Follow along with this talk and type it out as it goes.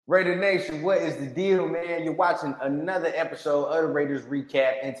Raider Nation, what is the deal, man? You're watching another episode of the Raiders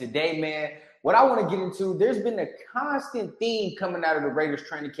Recap. And today, man, what I want to get into, there's been a constant theme coming out of the Raiders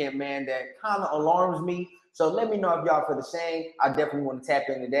training camp, man, that kind of alarms me. So let me know if y'all feel the same. I definitely want to tap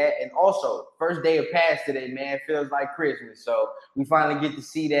into that. And also, first day of pass today, man, feels like Christmas. So we finally get to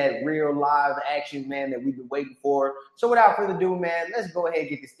see that real live action, man, that we've been waiting for. So without further ado, man, let's go ahead and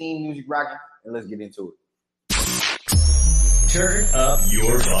get this theme music rocking and let's get into it. Turn up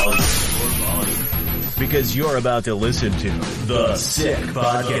your volume. Because you're about to listen to The Sick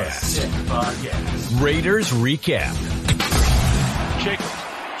Podcast. Raiders Recap.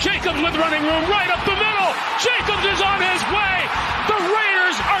 Jacobs with running room right up the middle. Jacobs is on his way. The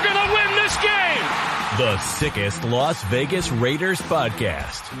Raiders are going to win this game. The sickest Las Vegas Raiders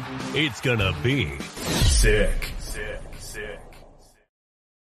podcast. It's going to be sick.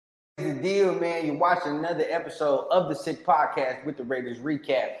 The deal, man. You're watching another episode of the Sick Podcast with the Raiders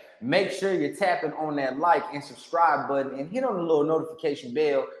Recap. Make sure you're tapping on that like and subscribe button and hit on the little notification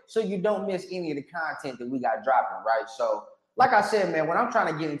bell so you don't miss any of the content that we got dropping, right? So, like I said, man, what I'm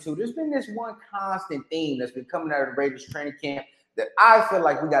trying to get into, there's been this one constant theme that's been coming out of the Raiders training camp that I feel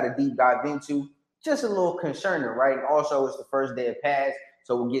like we got to deep dive into. Just a little concerning, right? And also, it's the first day of pass,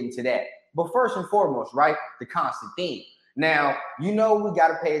 so we'll get into that. But first and foremost, right, the constant theme. Now, you know we got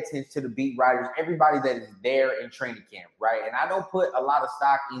to pay attention to the beat writers, everybody that is there in training camp, right? And I don't put a lot of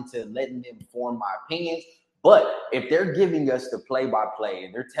stock into letting them form my opinions, but if they're giving us the play-by-play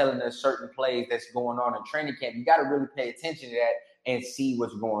and they're telling us certain plays that's going on in training camp, you got to really pay attention to that and see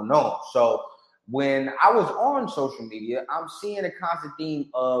what's going on. So when I was on social media, I'm seeing a constant theme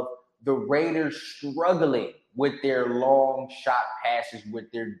of the Raiders struggling with their long shot passes,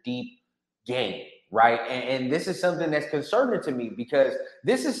 with their deep game. Right. And this is something that's concerning to me because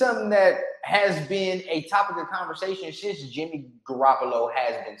this is something that has been a topic of conversation since Jimmy Garoppolo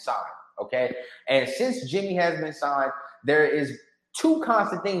has been signed. OK, and since Jimmy has been signed, there is two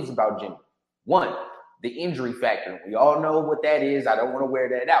constant things about Jimmy. One, the injury factor. We all know what that is. I don't want to wear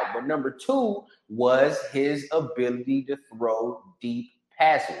that out. But number two was his ability to throw deep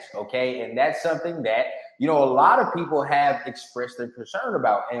passes. OK, and that's something that, you know, a lot of people have expressed their concern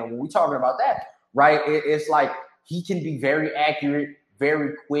about. And when we're talking about that, right, it's like he can be very accurate,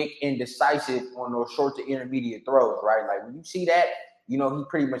 very quick and decisive on those short to intermediate throws, right? Like when you see that, you know, he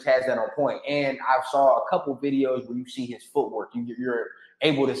pretty much has that on point. And I saw a couple videos where you see his footwork. You're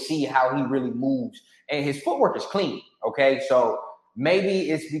able to see how he really moves. And his footwork is clean, okay? So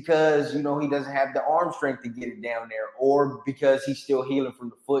maybe it's because, you know, he doesn't have the arm strength to get it down there, or because he's still healing from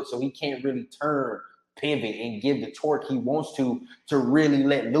the foot, so he can't really turn, pivot, and give the torque he wants to really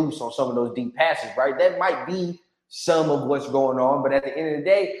let loose on some of those deep passes, right? That might be some of what's going on, but at the end of the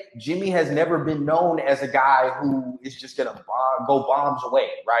day, Jimmy has never been known as a guy who is just going to go bombs away,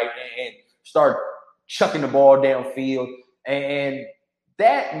 right? And start chucking the ball downfield, and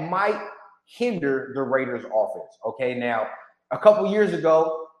that might hinder the Raiders offense, okay? Now, a couple years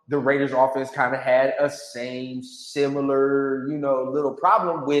ago, the Raiders offense kind of had a similar, you know, little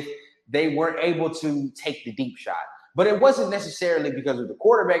problem with they weren't able to take the deep shot. But it wasn't necessarily because of the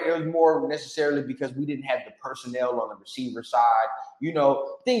quarterback. It was more necessarily because we didn't have the personnel on the receiver side, you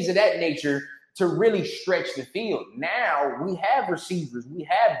know, things of that nature to really stretch the field. Now we have receivers. We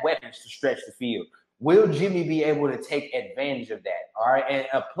have weapons to stretch the field. Will Jimmy be able to take advantage of that? All right. And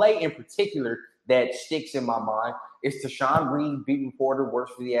a play in particular that sticks in my mind is Tashawn Reed, beat reporter,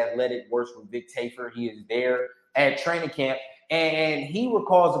 works for The Athletic, works with Vic Tafur. He is there at training camp. And he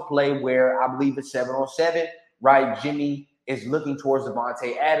recalls a play where I believe it's 7-on-7, right? Jimmy is looking towards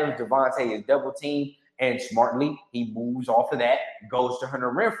Davante Adams. Davante is double teamed, and smartly, he moves off of that, goes to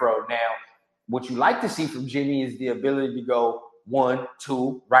Hunter Renfrow. Now, what you like to see from Jimmy is the ability to go 1,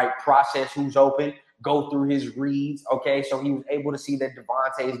 2, right? Process who's open, go through his reads, okay? So he was able to see that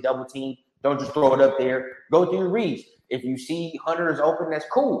Davante is double teamed. Don't just throw it up there. Go through your reads. If you see Hunter is open, that's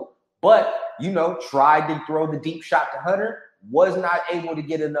cool. But, you know, tried to throw the deep shot to Hunter, was not able to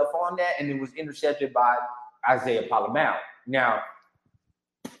get enough on that, and it was intercepted by Isaiah Pola-Mao. Now,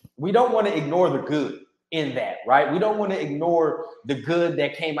 we don't want to ignore the good in that, right? We don't want to ignore the good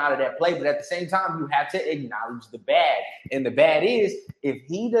that came out of that play, but at the same time, you have to acknowledge the bad. And the bad is if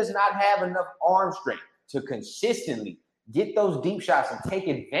he does not have enough arm strength to consistently get those deep shots and take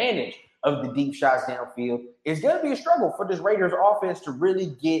advantage of the deep shots downfield, it's going to be a struggle for this Raiders offense to really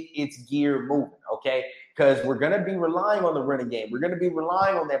get its gear moving, okay? Because we're going to be relying on the running game. We're going to be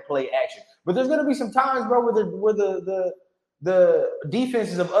relying on that play action. But there's going to be some times, bro, where the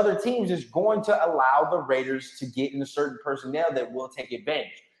defenses of other teams is going to allow the Raiders to get into certain personnel that will take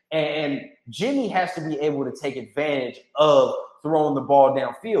advantage. And Jimmy has to be able to take advantage of throwing the ball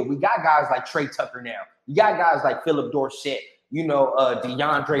downfield. We got guys like Trey Tucker now. You got guys like Philip Dorsett,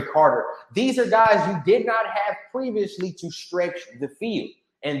 DeAndre Carter. These are guys you did not have previously to stretch the field.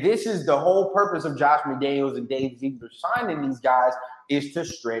 And this is the whole purpose of Josh McDaniels and Dave Ziegler signing these guys, is to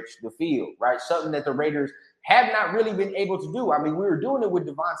stretch the field, right? Something that the Raiders have not really been able to do. I mean, we were doing it with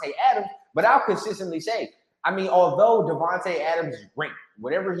Davante Adams, but I'll consistently say, although Davante Adams is great,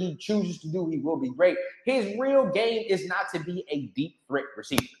 whatever he chooses to do, he will be great. His real game is not to be a deep threat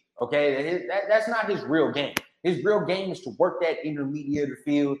receiver, okay? That's not his real game. His real game is to work that intermediate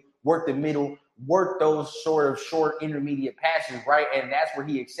field, work the middle, work those sort of short intermediate passes, right? And that's where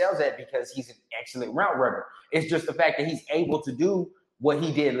he excels at because he's an excellent route runner. It's just the fact that he's able to do what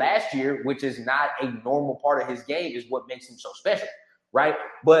he did last year, which is not a normal part of his game, is what makes him so special, right?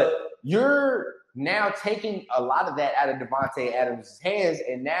 But you're now taking a lot of that out of Davante Adams' hands,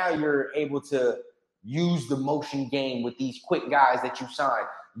 and now you're able to use the motion game with these quick guys that you signed.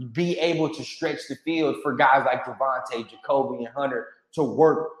 You be able to stretch the field for guys like Javonte, Jacoby, and Hunter to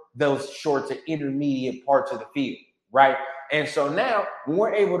work those short to intermediate parts of the field, right? And so now when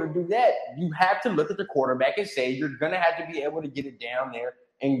we're able to do that, you have to look at the quarterback and say you're going to have to be able to get it down there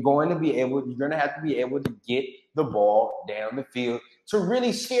and you're going to have to be able to get the ball down the field to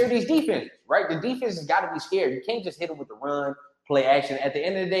really scare these defenses, right? The defense has got to be scared. You can't just hit them with the run, play action. At the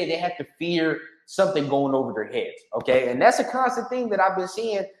end of the day, they have to fear something going over their heads, okay? And that's a constant thing that I've been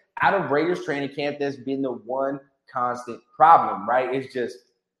seeing out of Raiders training camp. That's been the one constant problem, right? It's just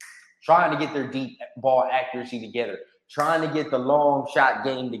trying to get their deep ball accuracy together, trying to get the long shot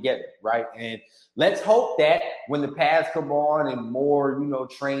game together, right? And let's hope that when the pads come on and more,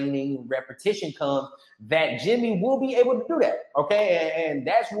 training, repetition comes, that Jimmy will be able to do that, okay? And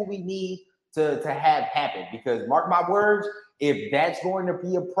that's what we need to have happen, because mark my words, if that's going to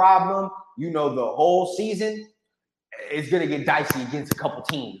be a problem, the whole season, it's going to get dicey against a couple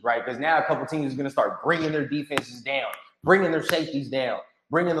teams, right? Because now a couple teams are going to start bringing their defenses down, bringing their safeties down,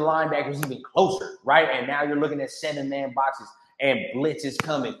 bringing the linebackers even closer, right? And now you're looking at 7-man boxes and blitz is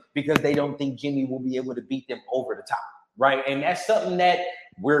coming because they don't think Jimmy will be able to beat them over the top, right? And that's something that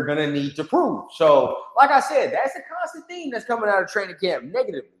we're going to need to prove. So, like I said, that's a constant theme that's coming out of training camp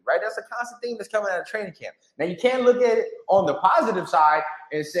negatively, right? That's a constant theme that's coming out of training camp. Now, you can't look at it on the positive side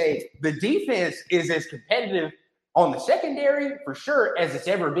and say the defense is as competitive on the secondary for sure as it's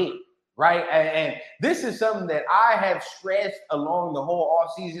ever been. Right. And this is something that I have stressed along the whole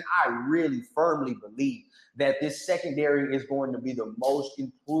offseason. I really firmly believe that this secondary is going to be the most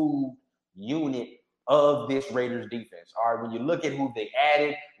improved unit of this Raiders defense. All right. When you look at who they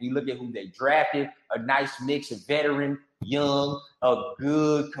added, you look at who they drafted, a nice mix of veteran, young, a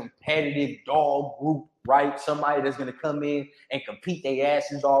good competitive dog group, right? Somebody that's going to come in and compete their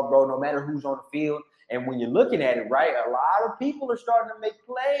asses off, bro, no matter who's on the field. And when you're looking at it, right, a lot of people are starting to make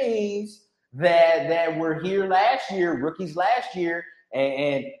plays that were here last year, rookies last year,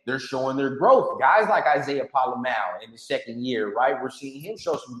 and they're showing their growth. Guys like Isaiah Pola-Mao in the second year, right? We're seeing him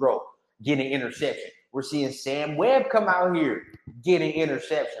show some growth, get an interception. We're seeing Sam Webb come out here, get an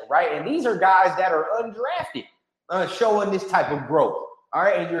interception, right? And these are guys that are undrafted, showing this type of growth, all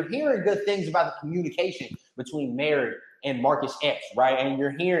right? And you're hearing good things about the communication between Mary and Marcus Epps, right? And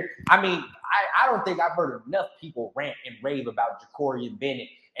you're hearing, I don't think I've heard enough people rant and rave about Jacorian Bennett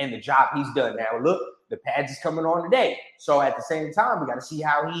and the job he's done. Now, look, the pads is coming on today. So at the same time, we got to see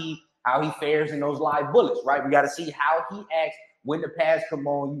how he fares in those live bullets, right? We got to see how he acts when the pads come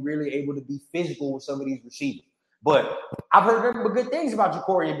on. You're really able to be physical with some of these receivers. But I've heard nothing but good things about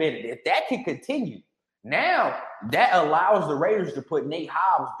Jacorian Bennett. If that can continue, now that allows the Raiders to put Nate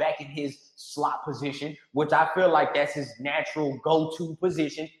Hobbs back in his slot position, which I feel like that's his natural go-to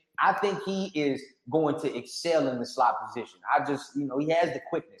position. I think he is going to excel in the slot position. He has the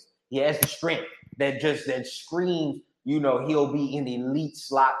quickness. He has the strength that screams, he'll be in the elite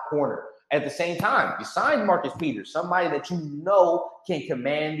slot corner. At the same time, you signed Marcus Peters, somebody that can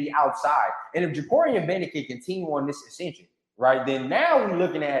command the outside. And if Jacorian Bennett can continue on this ascension, right, then now we're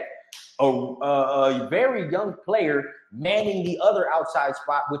looking at a very young player manning the other outside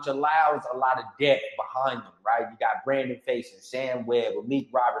spot, which allows a lot of depth behind them, right? You got Brandon Facyson, Sam Webb, Amik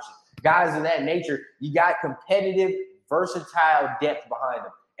Robertson, guys of that nature. You got competitive, versatile depth behind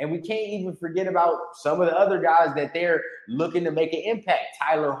them. And we can't even forget about some of the other guys that they're looking to make an impact.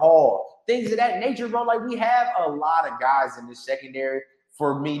 Tyler Hall, things of that nature, bro. Like, we have a lot of guys in this secondary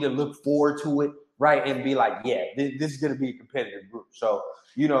for me to look forward to it, right? And be like, yeah, this is going to be a competitive group. So,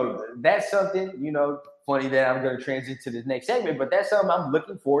 that's something, funny that I'm going to transition to the next segment, but that's something I'm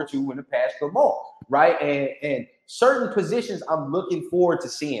looking forward to when the pass come on, right? And certain positions I'm looking forward to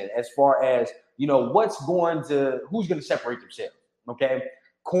seeing as far as, who's going to separate themselves. Okay.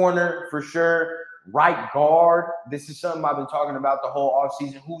 Corner for sure. Right guard. This is something I've been talking about the whole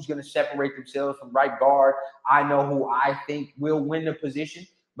offseason. Who's going to separate themselves from right guard? I know who I think will win the position.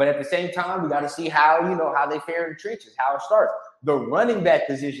 But at the same time, we got to see how they fare in the trenches, how it starts. The running back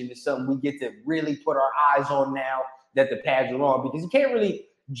position is something we get to really put our eyes on now that the pads are on, because you can't really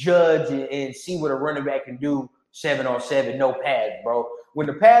judge and see what a running back can do 7-on-7, no pads, bro. When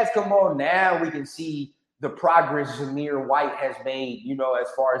the pads come on, now we can see the progress Zamir White has made,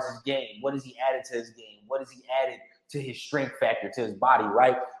 as far as his game. What has he added to his game? What has he added to his strength factor, to his body,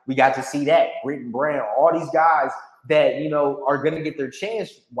 right? We got to see that. Britton Brown, all these guys that, are going to get their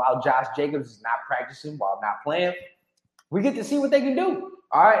chance while Josh Jacobs is not practicing, while not playing. We get to see what they can do,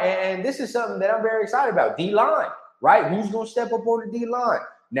 all right? And this is something that I'm very excited about. D-line, right? Who's going to step up on the D-line?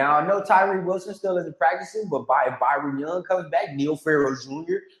 Now, I know Tyree Wilson still isn't practicing, but if Byron Young comes back, Neil Farrell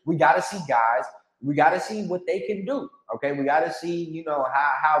Jr., we got to see guys. We got to see what they can do, okay? We got to see,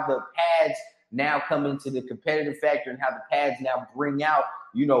 how the pads now come into the competitive factor and how the pads now bring out,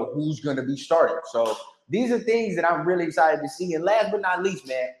 who's going to be starting. So these are things that I'm really excited to see. And last but not least,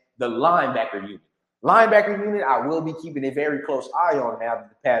 man, the linebacker unit. Linebacker unit, I will be keeping a very close eye on now that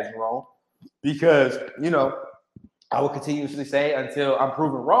the pads are on, because, I will continuously say until I'm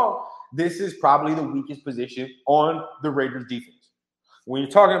proven wrong, this is probably the weakest position on the Raiders defense. When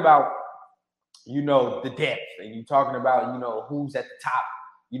you're talking about, the depth, and you're talking about, who's at the top,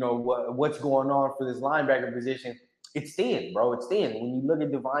 what's going on for this linebacker position, it's thin, bro. It's thin. When you look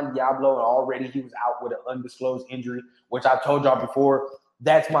at Divine Diablo, and already he was out with an undisclosed injury, which I've told y'all before,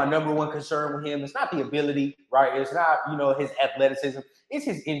 that's my number one concern with him. It's not the ability, right? It's not, his athleticism. It's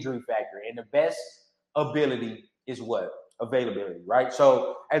his injury factor. And the best ability is what? Availability, right?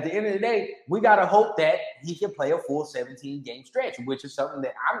 So at the end of the day, we got to hope that he can play a full 17-game stretch, which is something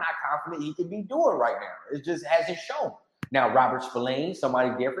that I'm not confident he can be doing right now. It just hasn't shown. Now, Robert Spillane,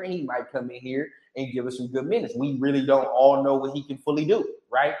 somebody different, he might come in here and give us some good minutes. We really don't all know what he can fully do,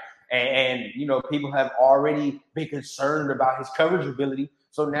 right? And people have already been concerned about his coverage ability.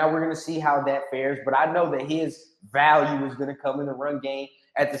 So now we're going to see how that fares. But I know that his value is going to come in the run game.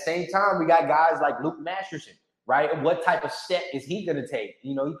 At the same time, we got guys like Luke Masterson, right? What type of step is he going to take?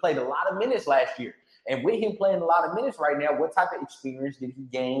 He played a lot of minutes last year. And with him playing a lot of minutes right now, what type of experience did he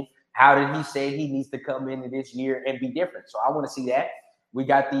gain? How did he say he needs to come into this year and be different? So I want to see that. We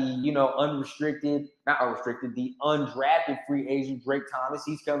got the, the undrafted free agent, Drake Thomas.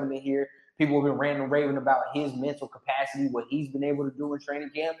 He's coming in here. People have been ranting and raving about his mental capacity, what he's been able to do in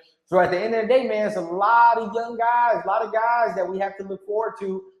training camp. So at the end of the day, man, it's a lot of young guys, a lot of guys that we have to look forward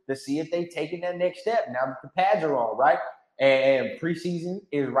to see if they've taken that next step now that the pads are on, right? And preseason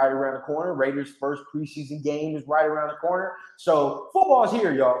is right around the corner. Raiders' first preseason game is right around the corner. So football's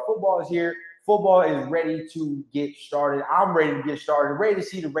here, y'all. Football is here. Football is ready to get started. I'm ready to get started. Ready to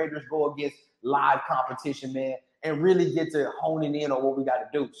see the Raiders go against live competition, man, and really get to honing in on what we got to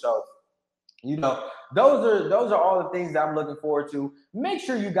do. So, those are all the things that I'm looking forward to. Make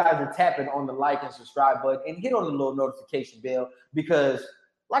sure you guys are tapping on the like and subscribe button and hit on the little notification bell, because,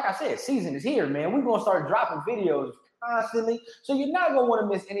 like I said, season is here, man. We're going to start dropping videos constantly. So you're not going to want to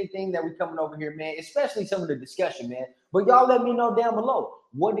miss anything that we coming over here, man, especially some of the discussion, man. But y'all let me know down below.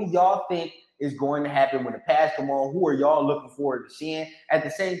 What do y'all think is going to happen when the pads come on? Who are y'all looking forward to seeing? At the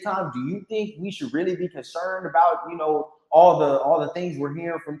same time, do you think we should really be concerned about, all the things we're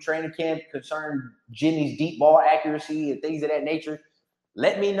hearing from training camp concerning Jimmy's deep ball accuracy and things of that nature?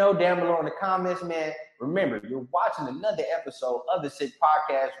 Let me know down below in the comments, man. Remember, you're watching another episode of the Sick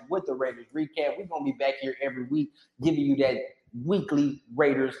Podcast with the Raiders Recap. We're going to be back here every week giving you that weekly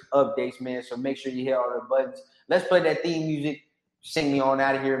Raiders updates, man. So make sure you hit all the buttons. Let's play that theme music. Sing me on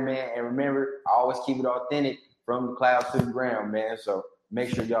out of here, man. And remember, I always keep it authentic from the clouds to the ground, man. So make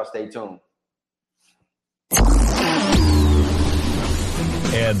sure y'all stay tuned.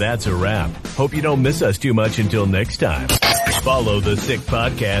 And that's a wrap. Hope you don't miss us too much until next time. Follow the Sick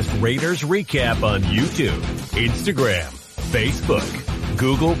Podcast Raiders Recap on YouTube, Instagram, Facebook,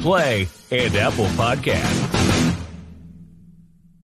 Google Play, and Apple Podcasts.